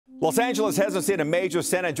Los Angeles hasn't seen a major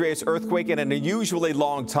San Andreas earthquake in an unusually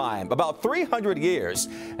long time, about 300 years,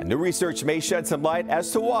 and new research may shed some light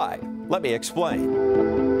as to why. Let me explain.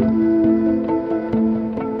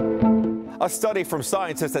 A study from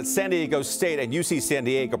scientists at San Diego State and UC San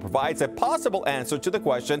Diego provides a possible answer to the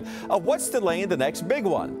question of what's delaying the next big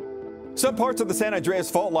one. Some parts of the San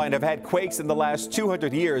Andreas fault line have had quakes in the last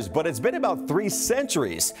 200 years, but it's been about 3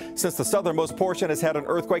 centuries since the southernmost portion has had an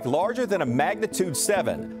earthquake larger than a magnitude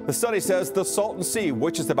 7. The study says the Salton Sea,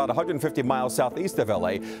 which is about 150 miles southeast of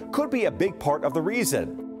LA, could be a big part of the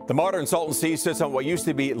reason. The modern Salton Sea sits on what used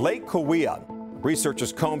to be Lake Kauai.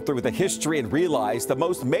 Researchers combed through the history and realized the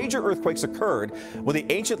most major earthquakes occurred when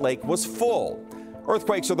the ancient lake was full.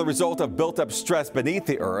 Earthquakes are the result of built-up stress beneath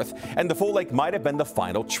the earth, and the full lake might have been the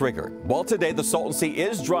final trigger. Well, today the Salton Sea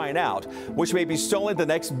is drying out, which may be stalling the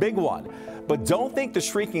next big one. But don't think the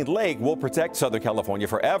shrinking lake will protect Southern California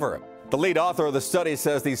forever. The lead author of the study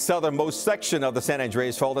says the southernmost section of the San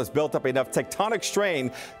Andreas Fault has built up enough tectonic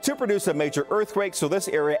strain to produce a major earthquake, so this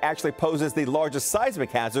area actually poses the largest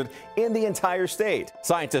seismic hazard in the entire state.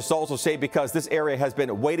 Scientists also say because this area has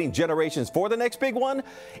been waiting generations for the next big one,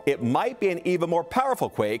 it might be an even more powerful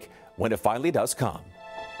quake when it finally does come.